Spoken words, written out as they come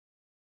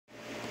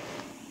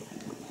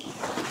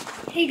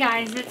Hey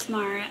guys, it's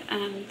Maura.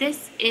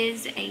 This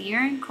is a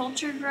urine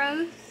culture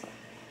growth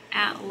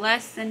at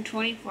less than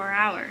 24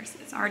 hours.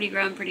 It's already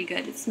grown pretty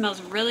good. It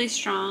smells really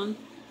strong.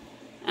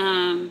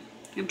 I'm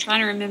trying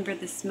to remember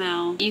the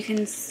smell. You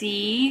can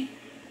see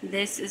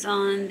this is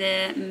on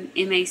the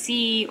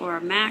MAC or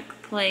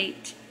MAC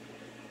plate.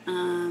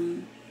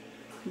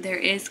 There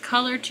is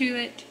color to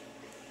it.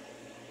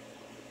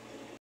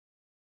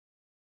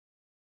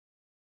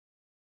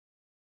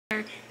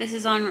 This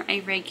is on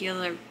a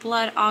regular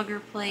blood agar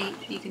plate.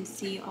 You can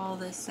see all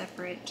the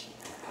separate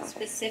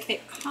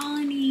specific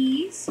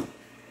colonies.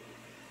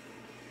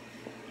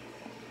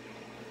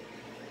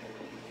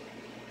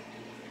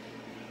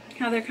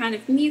 How they're kind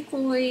of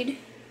mucoid.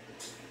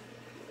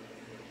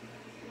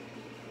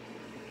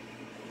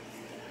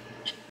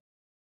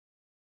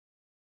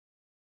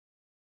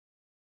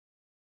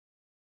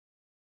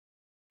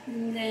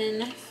 And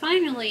then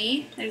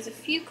finally, there's a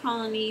few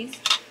colonies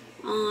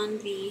on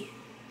the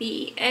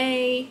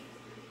BEA,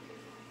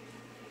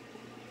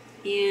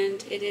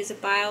 and it is a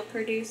bile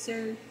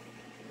producer.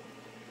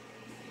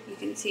 You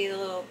can see the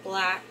little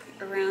black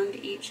around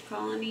each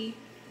colony.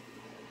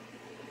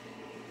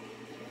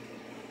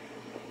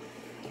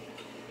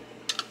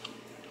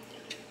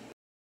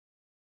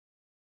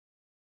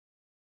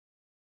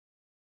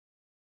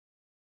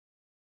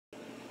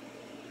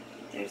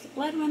 There's the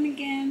blood one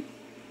again.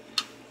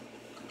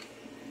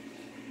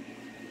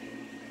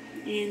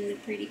 And the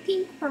pretty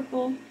pink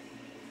purple.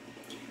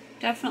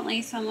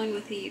 Definitely someone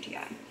with a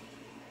UTI.